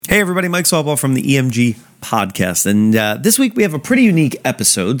Hey everybody, Mike Sawball from the EMG podcast, and this week we have a pretty unique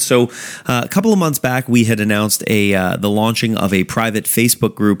episode. So a couple of months back we had announced the launching of a private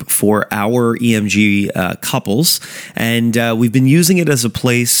Facebook group for our EMG couples, and we've been using it as a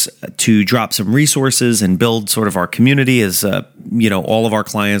place to drop some resources and build sort of our community as all of our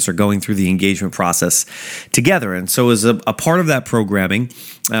clients are going through the engagement process together. And so as a part of that programming,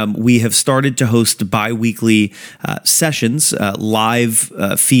 we have started to host bi-weekly sessions, live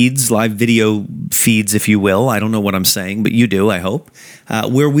feeds, live video feeds, if you will. I don't know what I'm saying, but you do, I hope,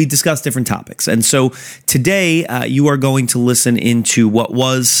 where we discuss different topics. And so today you are going to listen into what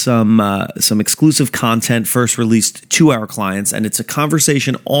was some exclusive content first released to our clients, and it's a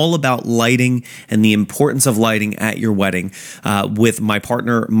conversation all about lighting and the importance of lighting at your wedding with my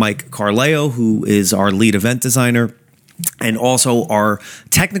partner, Mike Carleo, who is our lead event designer, and also our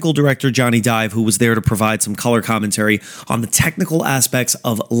technical director, Jonny, who was there to provide some color commentary on the technical aspects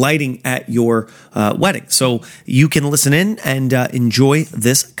of lighting at your wedding. So you can listen in and enjoy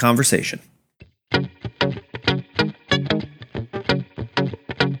this conversation.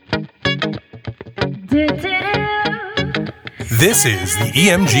 This is the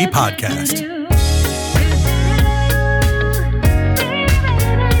EMG Podcast.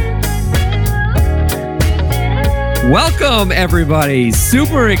 Welcome, everybody.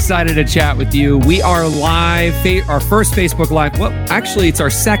 Super excited to chat with you. We are live, our first Facebook Live. Well, actually, it's our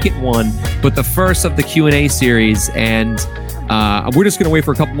second one, but the first of the Q&A series. And we're just going to wait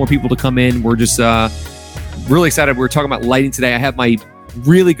for a couple more people to come in. We're just really excited. We're talking about lighting today. I have my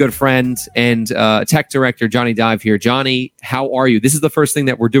really good friend and tech director, Jonny here. Jonny, how are you? This is the first thing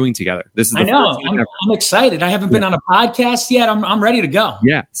that we're doing together. This is. I know. I'm excited. I haven't been on a podcast yet. I'm ready to go.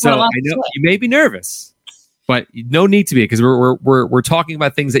 Yeah. So I know you may be nervous, but no need to be, because we're talking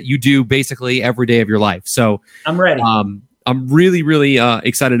about things that you do basically every day of your life. So I'm ready. I'm really, really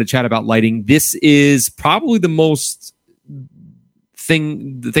excited to chat about lighting. This is probably the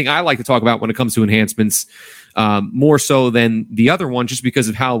thing I like to talk about when it comes to enhancements, more so than the other one, just because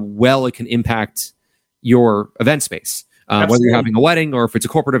of how well it can impact your event space. Whether you're having a wedding or if it's a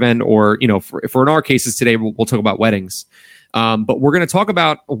corporate event, or for in our cases today, we'll talk about weddings. But we're going to talk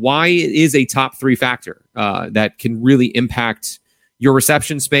about why it is a top 3 factor that can really impact your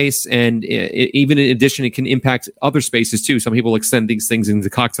reception space. And even in addition, it can impact other spaces too. Some people extend these things into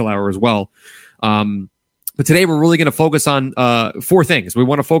cocktail hour as well. But today we're really going to focus on 4 things. We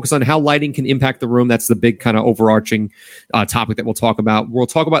want to focus on how lighting can impact the room. That's the big kind of overarching topic that we'll talk about. We'll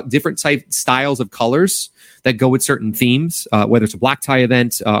talk about different styles of colors that go with certain themes, whether it's a black tie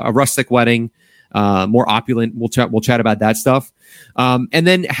event, a rustic wedding, more opulent. We'll chat about that stuff. And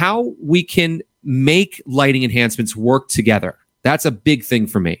then how we can make lighting enhancements work together. That's a big thing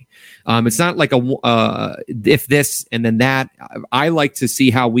for me. It's not like if this and then that. I like to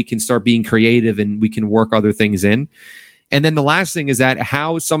see how we can start being creative and we can work other things in. And then the last thing is that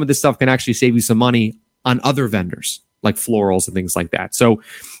how some of this stuff can actually save you some money on other vendors, like florals and things like that. So,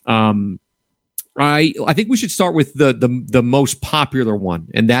 I think we should start with the most popular one,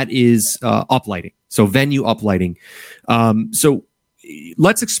 and that is uplighting. So venue uplighting. So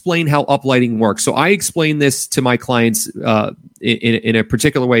let's explain how uplighting works. So I explain this to my clients in a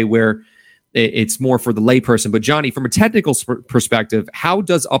particular way where it's more for the layperson. But Jonny, from a technical perspective, how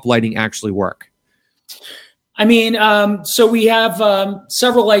does uplighting actually work? I mean, so we have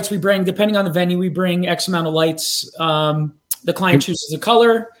several lights we bring. Depending on the venue, we bring X amount of lights. The client chooses a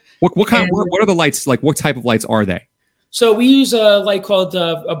color. What are the lights like? What type of lights are they? So we use a light called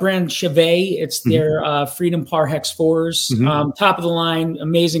a brand Chevet. It's their Freedom Par Hex 4s. Top of the line,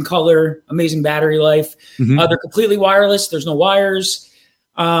 amazing color, amazing battery life. They're completely wireless. There's no wires.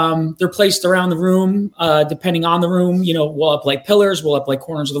 They're placed around the room, depending on the room. We'll uplight pillars, we'll uplight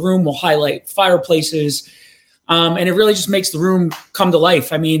corners of the room, we'll highlight fireplaces. And it really just makes the room come to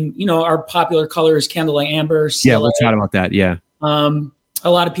life. I mean, our popular color is candlelight amber. Yeah, we'll chat about that. Yeah. A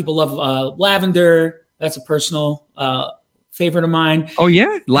lot of people love lavender. That's a personal favorite of mine. Oh,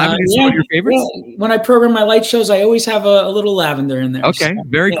 yeah? Lavender is one of your favorites? Yeah. When I program my light shows, I always have a little lavender in there. Okay, so,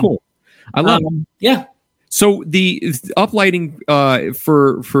 very cool. I love it. Yeah. So the uplighting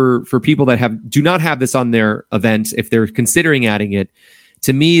for people that do not have this on their event, if they're considering adding it,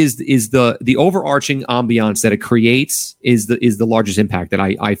 to me is the overarching ambiance that it creates is the largest impact that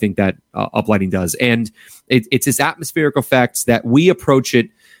I think that uplighting does. And it's this atmospheric effect that we approach it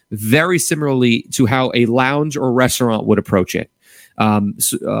very similarly to how a lounge or restaurant would approach it.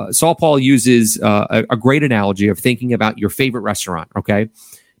 Saul Paul uses a great analogy of thinking about your favorite restaurant, okay?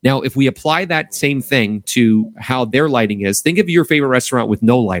 Now, if we apply that same thing to how their lighting is, think of your favorite restaurant with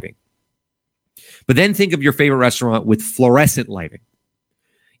no lighting. But then think of your favorite restaurant with fluorescent lighting.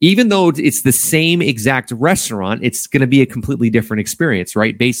 even though it's the same exact restaurant, it's going to be a completely different experience,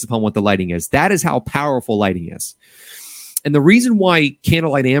 right? Based upon what the lighting is. That is how powerful lighting is. And the reason why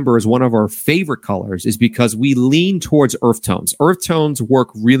candlelight amber is one of our favorite colors is because we lean towards earth tones. Earth tones work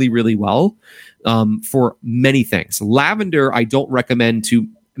really, really well for many things. Lavender, I don't recommend to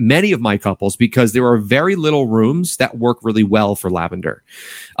many of my couples because there are very little rooms that work really well for lavender.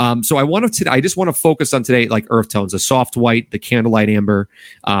 So I just want to focus on today, like earth tones, the soft white, the candlelight amber,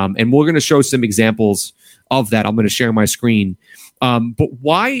 and we're going to show some examples of that. I'm going to share my screen. But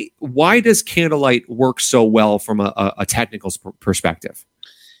why does candlelight work so well from a technical perspective?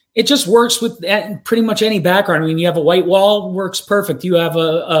 It just works with pretty much any background. I mean, you have a white wall, works perfect. You have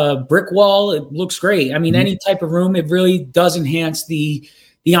a brick wall, it looks great. I mean, any type of room, it really does enhance the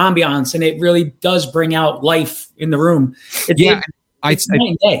ambiance, and it really does bring out life in the room. It's night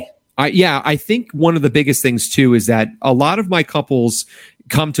and day. I think one of the biggest things too is that a lot of my couples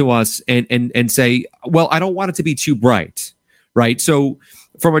come to us and say, well, I don't want it to be too bright. Right. So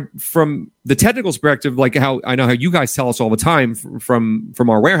from the technical perspective, like how I know how you guys tell us all the time from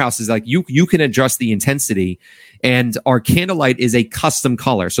our warehouses, like you can adjust the intensity, and our candlelight is a custom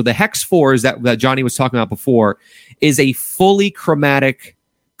color. So the Hex 4s that Jonny was talking about before is a fully chromatic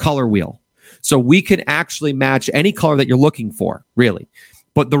color wheel. So we can actually match any color that you're looking for, really.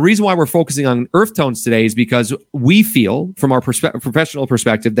 But the reason why we're focusing on earth tones today is because we feel, from our professional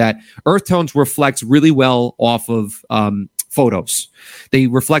perspective, that earth tones reflect really well off of photos. They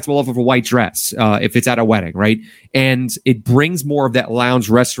reflect well off of a white dress if it's at a wedding, right? And it brings more of that lounge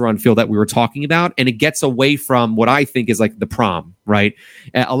restaurant feel that we were talking about, and it gets away from what I think is like the prom, right?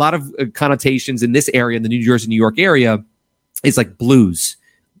 A lot of connotations in this area, in the New Jersey, New York area, is like blues,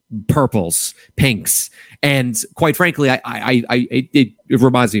 purples, pinks, and quite frankly, it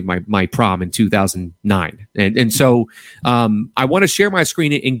reminds me of my prom in 2009, and so I want to share my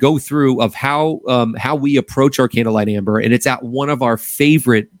screen and go through of how we approach our candlelight amber, and it's at one of our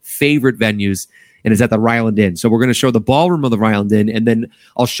favorite venues, and it's at the Ryland Inn. So we're going to show the ballroom of the Ryland Inn, and then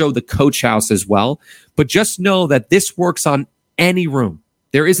I'll show the coach house as well. But just know that this works on any room.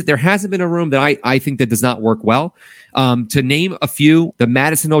 There hasn't been a room that I think that does not work well. To name a few, the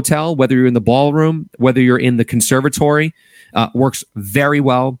Madison Hotel, whether you're in the ballroom, whether you're in the conservatory, works very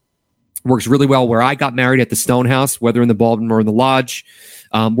well. Works really well where I got married at the Stone House, whether in the ballroom or in the lodge.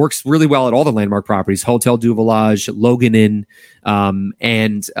 Works really well at all the landmark properties, Hotel du Village, Logan Inn,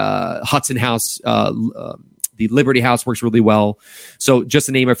 and Hudson House. The Liberty House works really well. So just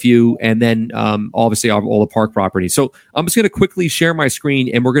to name a few, and then obviously all the park properties. So I'm just going to quickly share my screen,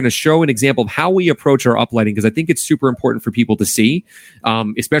 and we're going to show an example of how we approach our uplighting, because I think it's super important for people to see,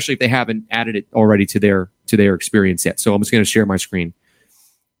 especially if they haven't added it already to their experience yet. So I'm just going to share my screen.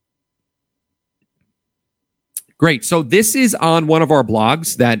 Great. So this is on one of our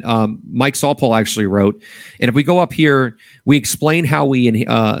blogs that Mike Salpole actually wrote. And if we go up here, we explain how we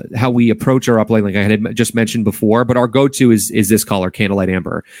approach our uplighting, like I had just mentioned before. But our go-to is this color, candlelight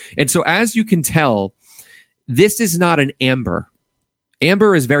amber. And so as you can tell, this is not an amber.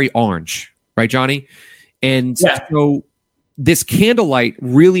 Amber is very orange, right, Jonny? And so this candlelight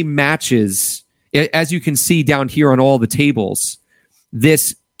really matches, as you can see down here on all the tables,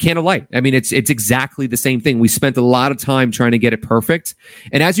 this candlelight. I mean, it's exactly the same thing. We spent a lot of time trying to get it perfect,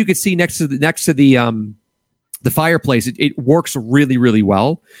 and as you can see next to the fireplace, it works really, really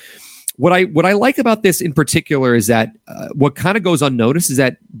well. What I like about this in particular is that what kind of goes unnoticed is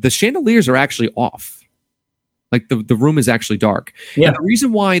that the chandeliers are actually off. Like the room is actually dark. Yeah. And the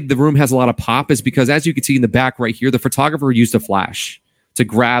reason why the room has a lot of pop is because, as you can see in the back right here, the photographer used a flash to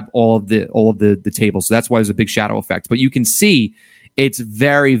grab all of the tables. So that's why there's a big shadow effect. But you can see it's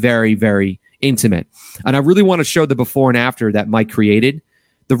very, very, very intimate. And I really want to show the before and after that Mike created.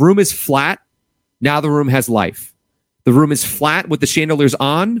 The room is flat. Now the room has life. The room is flat with the chandeliers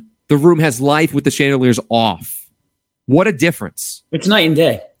on. The room has life with the chandeliers off. What a difference. It's night and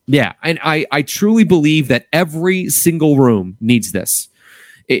day. Yeah. And I truly believe that every single room needs this.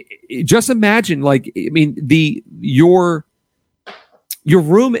 Just imagine, your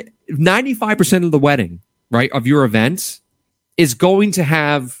room, 95% of the wedding, right, of your event is going to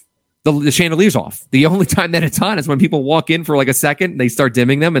have the chandeliers off. The only time that it's on is when people walk in for like a second and they start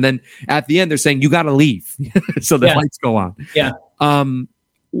dimming them. And then at the end, they're saying, you got to leave. So the lights go on. Yeah.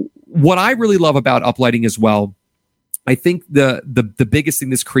 What I really love about uplighting as well, I think the biggest thing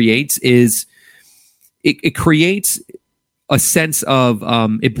this creates is it creates a sense of,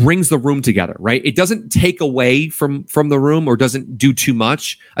 it brings the room together, right? It doesn't take away from the room or doesn't do too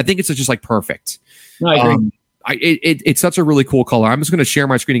much. I think it's just like perfect. No, I agree. It's such a really cool color. I'm just going to share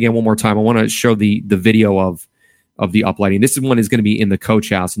my screen again one more time. I want to show the video of of the uplighting. This one is going to be in the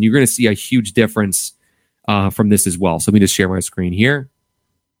coach house, and you're going to see a huge difference from this as well. So let me just share my screen here.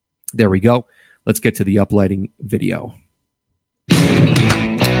 There we go. Let's get to the uplighting video.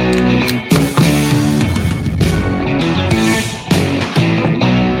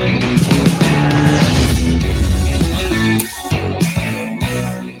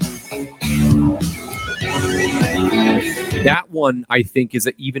 That one, I think, is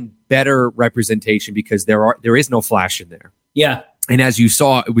an even better representation because there is no flash in there. Yeah. And as you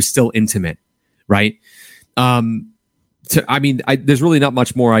saw, it was still intimate, right? There's really not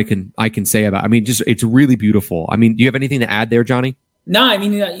much more I can say about it. I mean, just it's really beautiful. I mean, do you have anything to add there, Jonny? No, I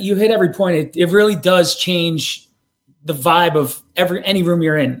mean, you hit every point. It really does change the vibe of any room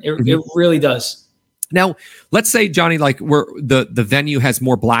you're in. It really does. Now, let's say, Jonny, like the venue has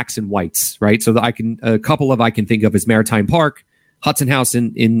more blacks and whites, right? So I can think of as Maritime Park, Hudson House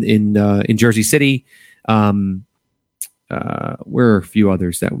in Jersey City. Where are a few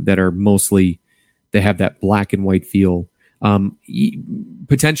others that are mostly they have that black and white feel.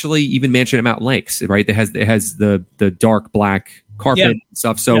 Potentially even Mansion at Mountain Lakes, right? It has the dark black carpet and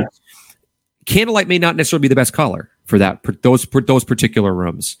stuff. So candlelight may not necessarily be the best color for those particular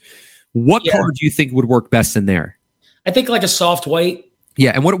rooms. What color do you think would work best in there? I think like a soft white.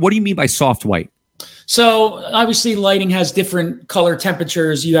 Yeah, and what do you mean by soft white? So obviously lighting has different color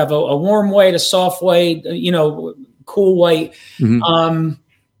temperatures. You have a warm white, a soft white, cool white. Mm-hmm.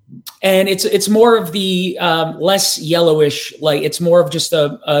 And it's more of the less yellowish light. It's more of just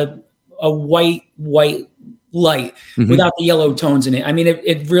a white light without the yellow tones in it. I mean,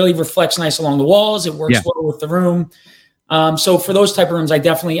 it really reflects nice along the walls. It works well with the room. So for those type of rooms, I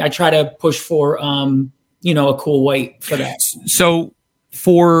try to push for, a cool white for that. So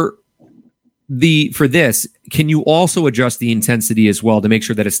for this, can you also adjust the intensity as well to make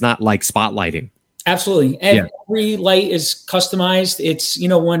sure that it's not like spotlighting? Absolutely. Every light is customized. It's,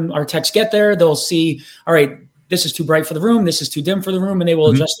 when our techs get there, they'll see, all right, this is too bright for the room. This is too dim for the room. And they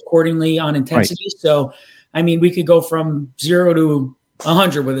will adjust accordingly on intensity. Right. So, I mean, we could go from 0 to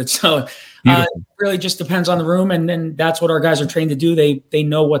 100 with it. So it really just depends on the room. And then that's what our guys are trained to do. They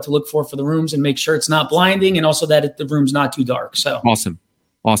know what to look for the rooms and make sure it's not blinding. And also that the room's not too dark. So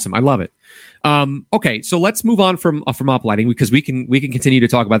Awesome. I love it. Okay, so let's move on from uplighting because we can continue to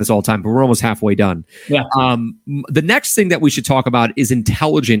talk about this all the time, but we're almost halfway done. Yeah. The next thing that we should talk about is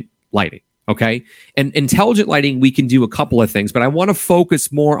intelligent lighting. Okay, and intelligent lighting, we can do a couple of things, but I want to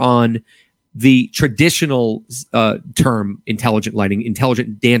focus more on the traditional term intelligent lighting,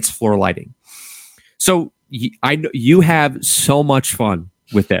 intelligent dance floor lighting. So I know you have so much fun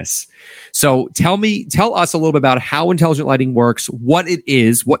with this. So tell us a little bit about how intelligent lighting works, what it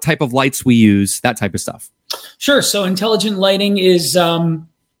is, what type of lights we use, that type of stuff. Sure. So intelligent lighting is,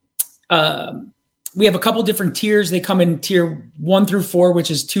 we have a couple different tiers. They come in tier 1 through 4,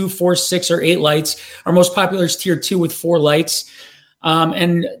 which is 2, 4, 6, or 8 lights. Our most popular is tier 2 with 4 lights.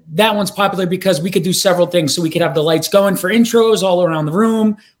 And that one's popular because we could do several things. So we could have the lights going for intros all around the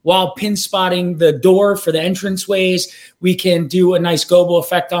room while pin spotting the door for the entranceways. We can do a nice gobo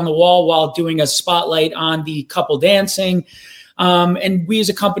effect on the wall while doing a spotlight on the couple dancing. And we as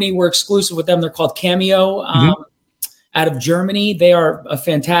a company, we're exclusive with them. They're called Cameo out of Germany. They are a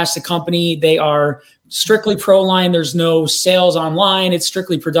fantastic company. They are strictly pro line. There's no sales online. It's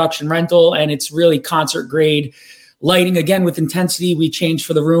strictly production rental, and it's really concert grade lighting. Again, with intensity, we change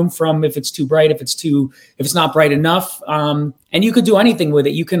for the room from if it's too bright, if it's not bright enough. And you could do anything with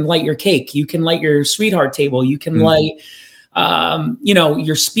it. You can light your cake. You can light your sweetheart table. You can light,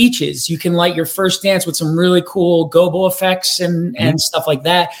 your speeches. You can light your first dance with some really cool gobo effects and stuff like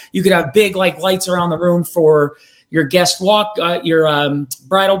that. You could have big lights around the room for your guest walk, your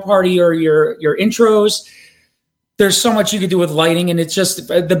bridal party, or your intros. There's so much you could do with lighting, and it's just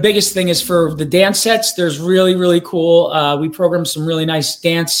the biggest thing is for the dance sets. There's really, really cool. We program some really nice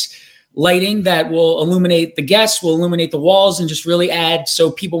dance lighting that will illuminate the guests, will illuminate the walls, and just really add so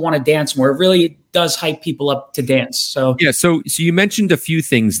people want to dance more. It really does hype people up to dance. So yeah, so you mentioned a few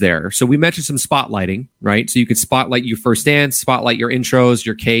things there. So we mentioned some spotlighting, right? So you could spotlight your first dance, spotlight your intros,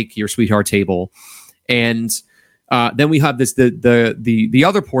 your cake, your sweetheart table, and then we have this the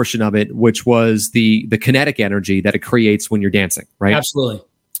other portion of it, which was the kinetic energy that it creates when you're dancing, right? Absolutely.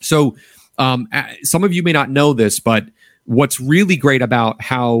 So some of you may not know this, but what's really great about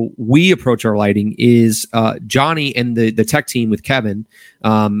how we approach our lighting is Jonny and the tech team with Kevin,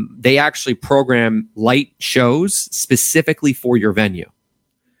 they actually program light shows specifically for your venue.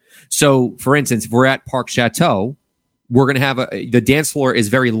 So, for instance, if we're at Park Chateau, we're going to have the dance floor is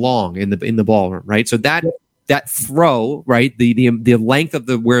very long in the ballroom, right? So that throw, right, the length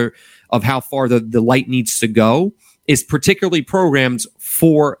of how far the light needs to go is particularly programmed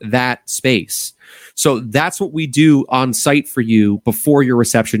for that space. So that's what we do on site for you before your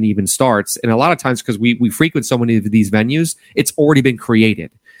reception even starts. And a lot of times, because we frequent so many of these venues, it's already been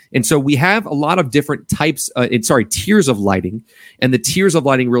created. And so we have a lot of different tiers of lighting. And the tiers of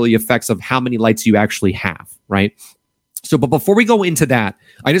lighting really affects of how many lights you actually have, right? So, but before we go into that,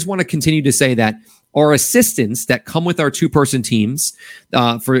 I just want to continue to say that our assistants that come with our 2-person teams,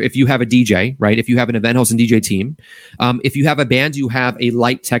 for if you have a DJ, right? If you have an event host and DJ team, if you have a band, you have a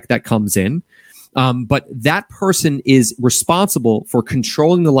light tech that comes in. But that person is responsible for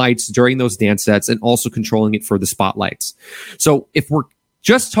controlling the lights during those dance sets and also controlling it for the spotlights. So if we're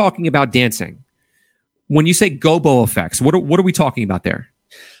just talking about dancing, when you say gobo effects, what are we talking about there?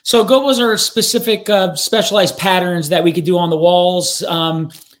 So gobos are specific, specialized patterns that we could do on the walls, on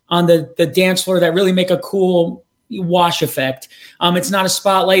the dance floor that really make a cool wash effect. It's not a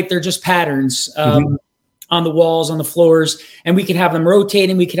spotlight; they're just patterns on the walls, on the floors, and we could have them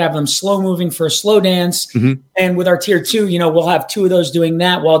rotating. We could have them slow moving for a slow dance. And with our tier 2, we'll have 2 of those doing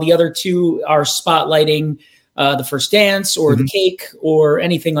that, while the other 2 are spotlighting the first dance or the cake or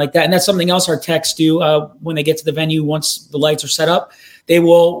anything like that. And that's something else our techs do when they get to the venue. Once the lights are set up, they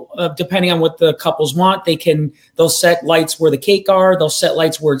will, depending on what the couples want, they'll set lights where the cake are. They'll set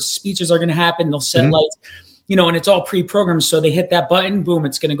lights where speeches are going to happen. They'll set lights, and it's all pre-programmed. So they hit that button, boom,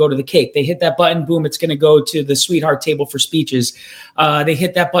 it's going to go to the cake. They hit that button, boom, it's going to go to the sweetheart table for speeches. They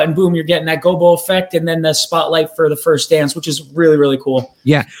hit that button, boom, you're getting that gobo effect, and then the spotlight for the first dance, which is really, really cool.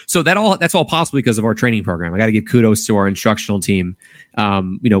 Yeah. So that's all possible because of our training program. I got to give kudos to our instructional team.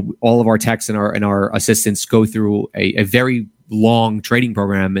 All of our techs and our assistants go through a very long training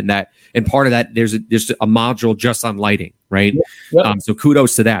program, and part of that there's a module just on lighting, right? Yep. So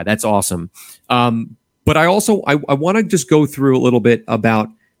kudos to that. That's awesome. But I want to just go through a little bit about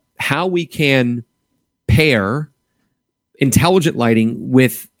how we can pair intelligent lighting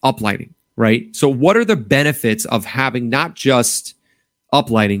with uplighting, right? So what are the benefits of having not just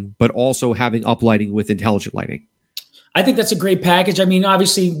uplighting, but also having uplighting with intelligent lighting? I think that's a great package. I mean,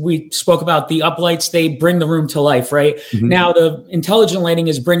 obviously, we spoke about the uplights. They bring the room to life, right? Now, the intelligent lighting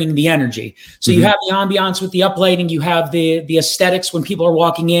is bringing the energy. So you have the ambiance with the uplighting. You have the aesthetics when people are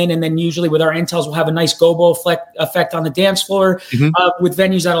walking in. And then usually with our intels, we'll have a nice gobo effect on the dance floor. With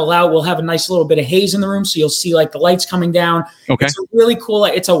venues that allow, we'll have a nice little bit of haze in the room. So you'll see like the lights coming down. Okay. It's a really cool,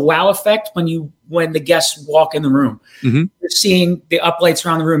 it's a wow effect when the guests walk in the room. You're seeing the uplights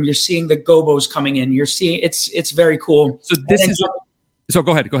around the room. You're seeing the gobos coming in. You're seeing it's very cool. So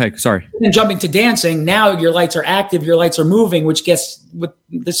go ahead. Sorry. And jumping to dancing, now your lights are active, your lights are moving, which gets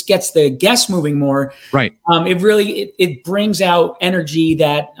the guests moving more. Right. It brings out energy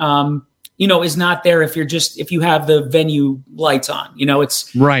that is not there if you have the venue lights on.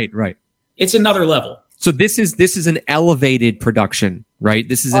 It's right. It's another level. So this is an elevated production, right?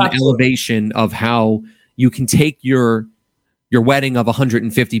 This is an elevation of how you can take your wedding of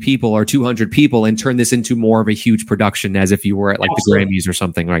 150 people or 200 people and turn this into more of a huge production, as if you were at like the Grammys or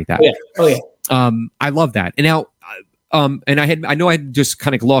something like that. Oh yeah. I love that. And now, I know I just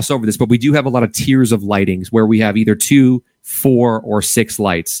kind of glossed over this, but we do have a lot of tiers of lightings where we have either 2, 4, or 6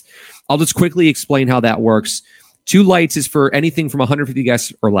 lights. I'll just quickly explain how that works. 2 lights is for anything from 150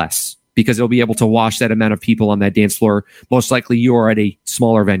 guests or less, because it'll be able to wash that amount of people on that dance floor. Most likely you are at a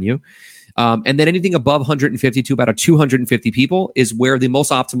smaller venue. And then anything above 150 to about 250 people is where the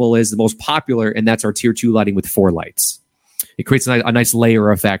most optimal is, the most popular, and that's our tier 2 lighting with 4 lights. It creates a nice layer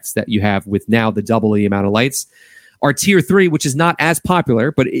effect that you have with now the double the amount of lights. Our tier 3, which is not as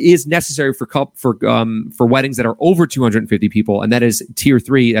popular, but it is necessary for weddings that are over 250 people, and that is tier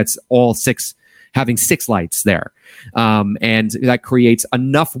 3. That's all 6, having 6 lights there. And that creates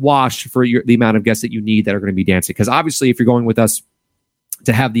enough wash for the amount of guests that you need that are going to be dancing. Because obviously, if you're going with us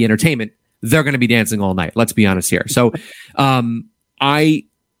to have the entertainment, they're going to be dancing all night. Let's be honest here. So I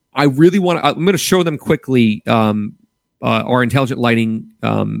really want to, I'm going to show them quickly our intelligent lighting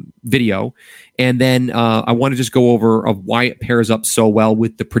video. And then I want to just go over of why it pairs up so well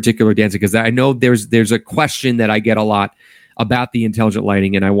with the particular dancing. Because I know there's a question that I get a lot about the intelligent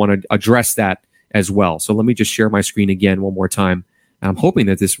lighting, and I want to address that as well. So let me just share my screen again one more time. I'm hoping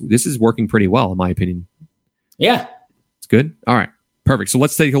that this is working pretty well, in my opinion. Yeah. It's good. All right. Perfect. So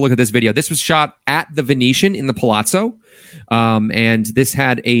let's take a look at this video. This was shot at the Venetian in the Palazzo. And this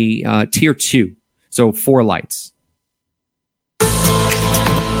had a tier 2. So 4 lights.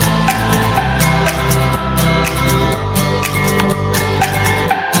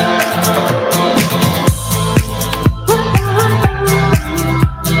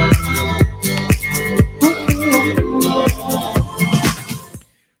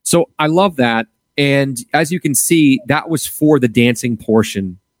 So I love that. And as you can see, that was for the dancing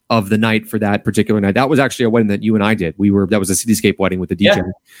portion of the night for that particular night. That was actually a wedding that you and I did. That was a cityscape wedding with the DJ.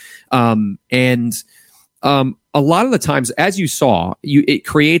 A lot of the times, as you saw, it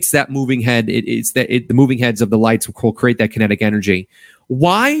creates that moving head. The moving heads of the lights will create that kinetic energy.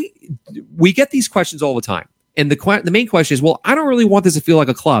 Why? We get these questions all the time. And the main question is, well, I don't really want this to feel like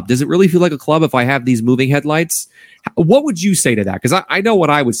a club. Does it really feel like a club if I have these moving headlights? What would you say to that? Because I know what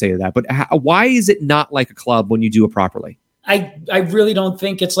I would say to that. But why is it not like a club when you do it properly? I really don't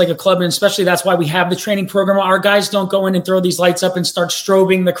think it's like a club, and especially that's why we have the training program. Our guys don't go in and throw these lights up and start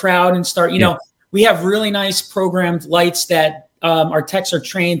strobing the crowd and start, you know, we have really nice programmed lights that our techs are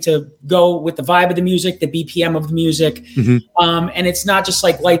trained to go with the vibe of the music, the BPM of the music. And it's not just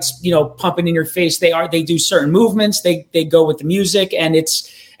like lights, you know, pumping in your face. They do certain movements. They go with the music, and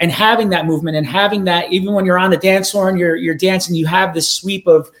having that movement and having that, even when you're on the dance floor and you're dancing, you have this sweep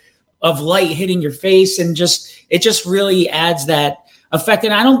of light hitting your face, and it just really adds that effect.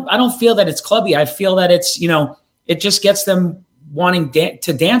 And I don't feel that it's clubby. I feel that it's, you know, it just gets them wanting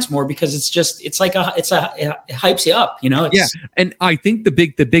to dance more, because it hypes you up, you know? And I think the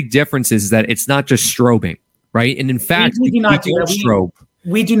big difference is that it's not just strobing, right? And in fact, we do not do that. Strobe.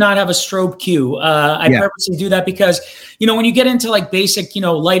 We do not have a strobe cue. I purposely do that because, you know, when you get into like basic, you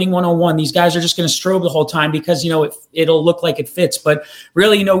know, lighting 101, these guys are just going to strobe the whole time because, you know, it'll look like it fits. But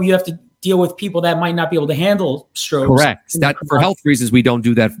really, you know, you have to deal with people that might not be able to handle strobes. Correct. That for health reasons, we don't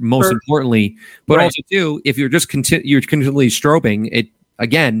do that most importantly. But also too, if you're just you're continually strobing it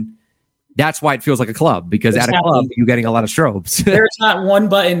again, that's why it feels like a club, because at a club you're getting a lot of strobes. There's not one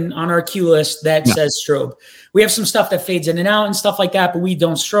button on our cue list that says strobe. We have some stuff that fades in and out and stuff like that, but we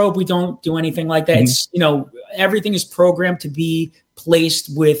don't strobe. We don't do anything like that. It's, you know, everything is programmed to be placed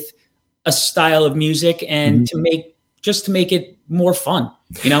with a style of music and to make it more fun.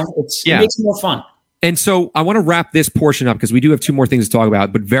 You know, it makes it more fun. And so I want to wrap this portion up because we do have two more things to talk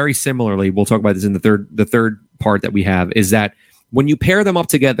about, but very similarly, we'll talk about this in the third part that we have, is that when you pair them up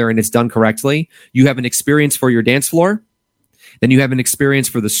together and it's done correctly, you have an experience for your dance floor. Then you have an experience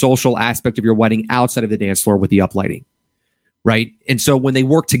for the social aspect of your wedding outside of the dance floor with the uplighting, right? And so when they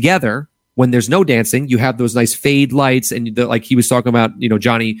work together, when there's no dancing, you have those nice fade lights, and like he was talking about, you know,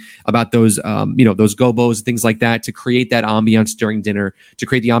 Jonny, about those, you know, those gobos and things like that to create that ambiance during dinner, to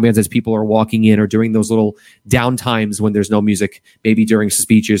create the ambiance as people are walking in or during those little down times when there's no music, maybe during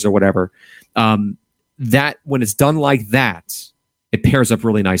speeches or whatever. That when it's done like that, it pairs up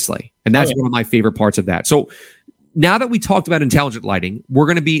really nicely. And that's one of my favorite parts of that. So now that we talked about intelligent lighting,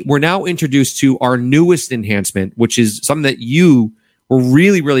 we're now introduced to our newest enhancement, which is something that you were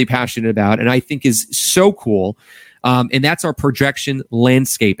really, really passionate about, and I think is so cool. And that's our projection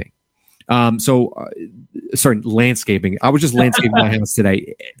landscaping. Sorry, landscaping. I was just landscaping my house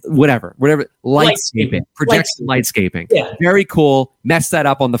today. Whatever. Lightscaping. Projection lightscaping. Yeah. Very cool. Messed that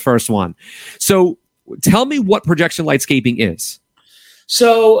up on the first one. So tell me what projection lightscaping is.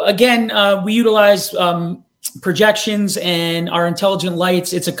 So again, we utilize projections and our intelligent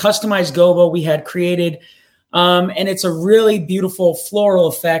lights. It's a customized gobo we had created. And it's a really beautiful floral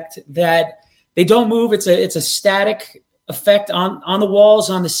effect that they don't move. It's a static effect on the walls,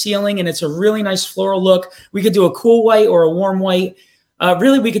 on the ceiling, and it's a really nice floral look. We could do a cool white or a warm white.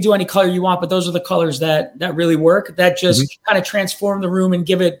 Really, we could do any color you want, but those are the colors that really work. That just kind of transform the room and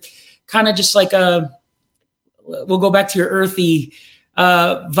give it kind of just like we'll go back to your earthy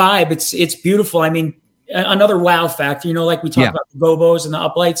vibe. It's beautiful. I mean, another wow factor, you know, like we talked about the gobos and the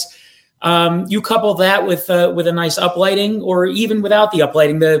uplights. You couple that with a nice uplighting, or even without the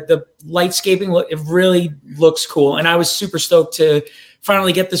uplighting, the lightscaping, it really looks cool. And I was super stoked to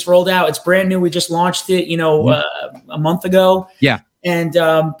finally get this rolled out. It's brand new. We just launched it, you know, a month ago. Yeah. And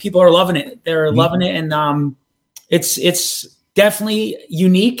people are loving it. They're loving it. And it's definitely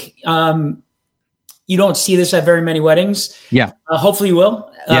unique. You don't see this at very many weddings. Yeah. Hopefully you will,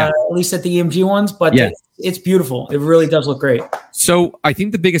 at least at the EMG ones, but it's beautiful. It really does look great. So I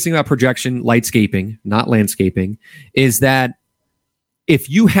think the biggest thing about projection lightscaping, not landscaping, is that if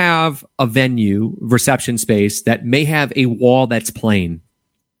you have a venue, reception space that may have a wall that's plain,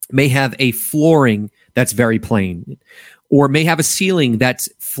 may have a flooring that's very plain, or may have a ceiling that's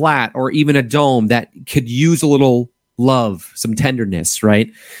flat, or even a dome that could use a little love, some tenderness,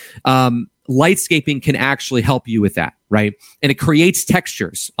 right? Lightscaping can actually help you with that, right? And it creates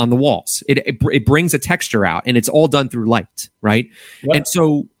textures on the walls. It brings a texture out, and it's all done through light, right? Yep. And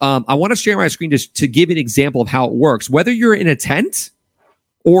so I want to share my screen to give an example of how it works. Whether you're in a tent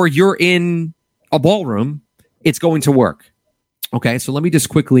or you're in a ballroom, it's going to work. Okay, so let me just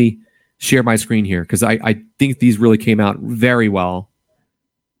quickly share my screen here because I think these really came out very well.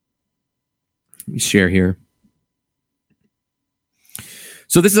 Let me share here.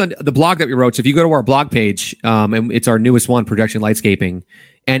 So this is the blog that we wrote. So if you go to our blog page, and it's our newest one, Projection Lightscaping.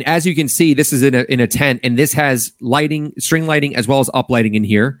 And as you can see, this is in a tent, and this has lighting, string lighting, as well as uplighting in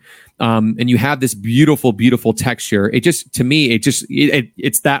here. And you have this beautiful, beautiful texture. It just, to me,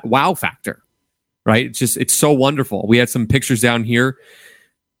 it's that wow factor, right? It's so wonderful. We had some pictures down here,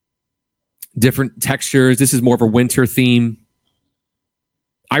 different textures. This is more of a winter theme.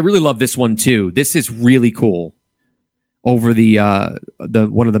 I really love this one too. This is really cool. Over the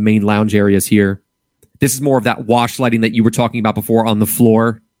one of the main lounge areas here. This is more of that wash lighting that you were talking about before on the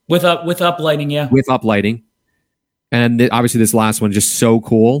floor. With uplighting, yeah. With uplighting. And obviously this last one just so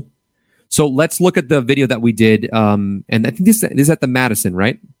cool. So let's look at the video that we did. And I think this is at the Madison,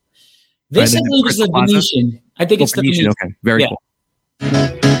 right? This I believe is the Venetian. I think it's the Venetian. Okay, very cool.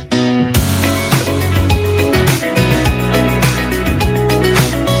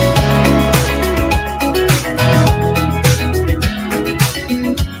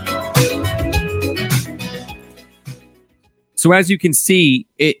 So as you can see,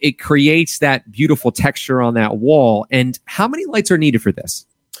 it creates that beautiful texture on that wall. And how many lights are needed for this?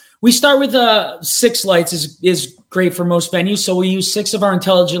 We start with 6 lights is great for most venues. So we use 6 of our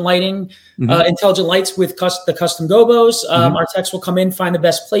intelligent lighting, intelligent lights with the custom gobos. Our techs will come in, find the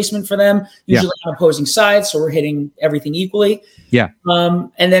best placement for them, usually on opposing sides. So we're hitting everything equally. Yeah.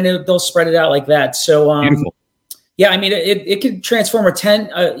 And then they'll spread it out like that. So, beautiful. Yeah, I mean, it could transform a tent,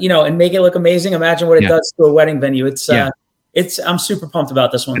 and make it look amazing. Imagine what it does to a wedding venue. I'm super pumped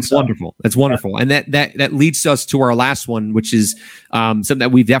about this one. It's wonderful. It's wonderful. And that leads us to our last one, which is something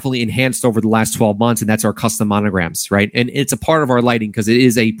that we've definitely enhanced over the last 12 months. And that's our custom monograms, right? And it's a part of our lighting because it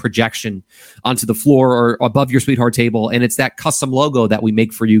is a projection onto the floor or above your sweetheart table. And it's that custom logo that we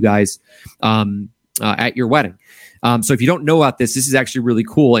make for you guys at your wedding. So if you don't know about this is actually really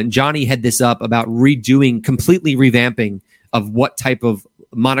cool. And Jonny had this up about completely revamping of what type of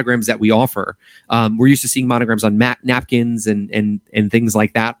monograms that we offer. We're used to seeing monograms on napkins and things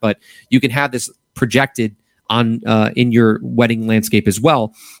like that, but you can have this projected on in your wedding landscape as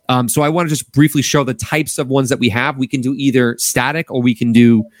well. So I want to just briefly show the types of ones that we have. We can do either static or we can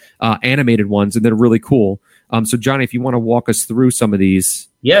do animated ones, and they're really cool. So Jonny, if you want to walk us through some of these.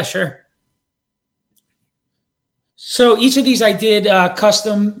 Yeah, sure. So each of these I did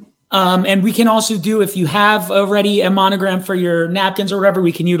custom. And we can also do, if you have already a monogram for your napkins or whatever,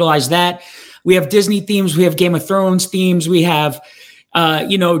 we can utilize that. We have Disney themes. We have Game of Thrones themes. We have,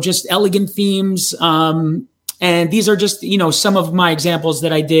 just elegant themes. And these are just, some of my examples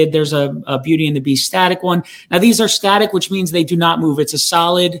that I did. There's a Beauty and the Beast static one. Now, these are static, which means they do not move. It's a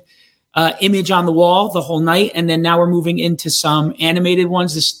solid image on the wall the whole night. And then now we're moving into some animated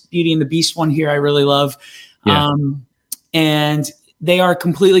ones. This Beauty and the Beast one here, I really love. Yeah. And they are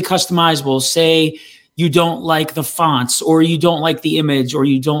completely customizable. Say you don't like the fonts or you don't like the image or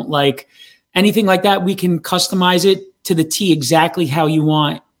you don't like anything like that. We can customize it to the T exactly how you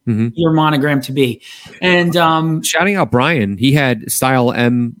want your monogram to be. And shouting out Brian, he had style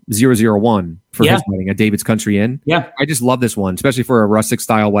M001 for his wedding at David's Country Inn. Yeah. I just love this one, especially for a rustic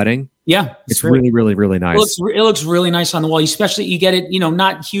style wedding. Yeah. It's really, really, really nice. It looks really nice on the wall, especially you get it,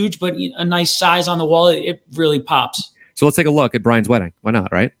 not huge, but a nice size on the wall. It really pops. So let's take a look at Brian's wedding. Why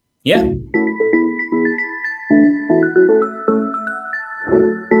not, right? Yeah.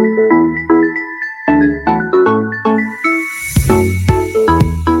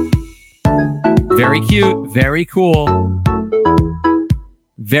 Very cute. Very cool.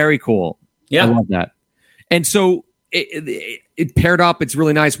 Very cool. Yeah. I love that. And so it paired up. It's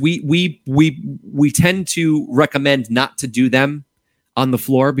really nice. We tend to recommend not to do them on the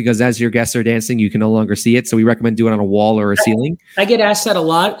floor because as your guests are dancing, you can no longer see it. So we recommend doing it on a wall or a ceiling. I get asked that a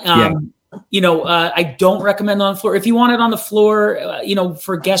lot. I don't recommend on the floor. If you want it on the floor,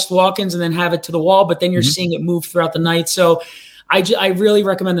 for guest walk-ins and then have it to the wall, but then you're seeing it move throughout the night. So I really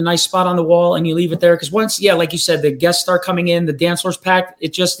recommend a nice spot on the wall and you leave it there. Because once, like you said, the guests start coming in, the dance floor's packed,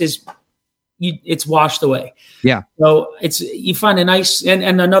 it just is, it's washed away. Yeah. So you find a nice, and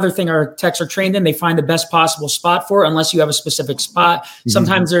another thing our techs are trained in, they find the best possible spot for it, unless you have a specific spot.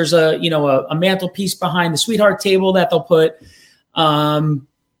 Sometimes there's a mantelpiece behind the sweetheart table that they'll put.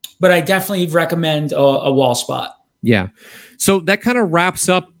 But I definitely recommend a wall spot. Yeah. So that kind of wraps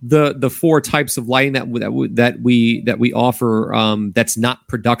up the 4 types of lighting that we offer. That's not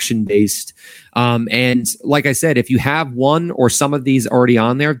production based. And like I said, if you have one or some of these already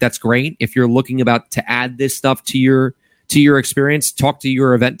on there, that's great. If you're looking to add this stuff to your experience, talk to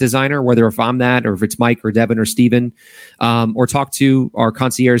your event designer, whether if I'm that or if it's Mike or Devin or Steven, or talk to our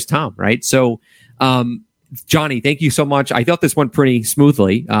concierge Tom. Right. So Jonny, thank you so much. I thought this went pretty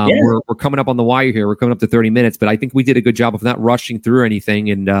smoothly. We're coming up on the wire here. We're coming up to 30 minutes, but I think we did a good job of not rushing through anything.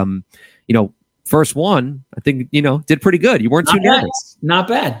 And, first one, I think, did pretty good. You weren't too nervous. Not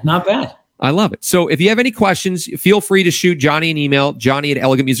bad. I love it. So if you have any questions, feel free to shoot Jonny an email,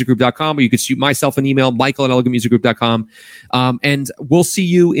 johnny@elegantmusicgroup.com, or you could shoot myself an email, michael@elegantmusicgroup.com. And we'll see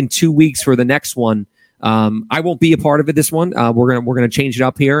you in 2 weeks for the next one. I won't be a part of it this one. We're gonna change it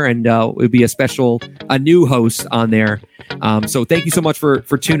up here, and it'll be a new host on there. So thank you so much for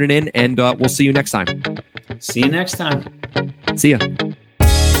tuning in, and we'll see you next time. See you next time. See ya.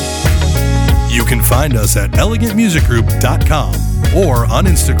 You can find us at elegantmusicgroup.com or on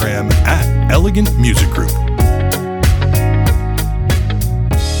Instagram @elegantmusicgroup.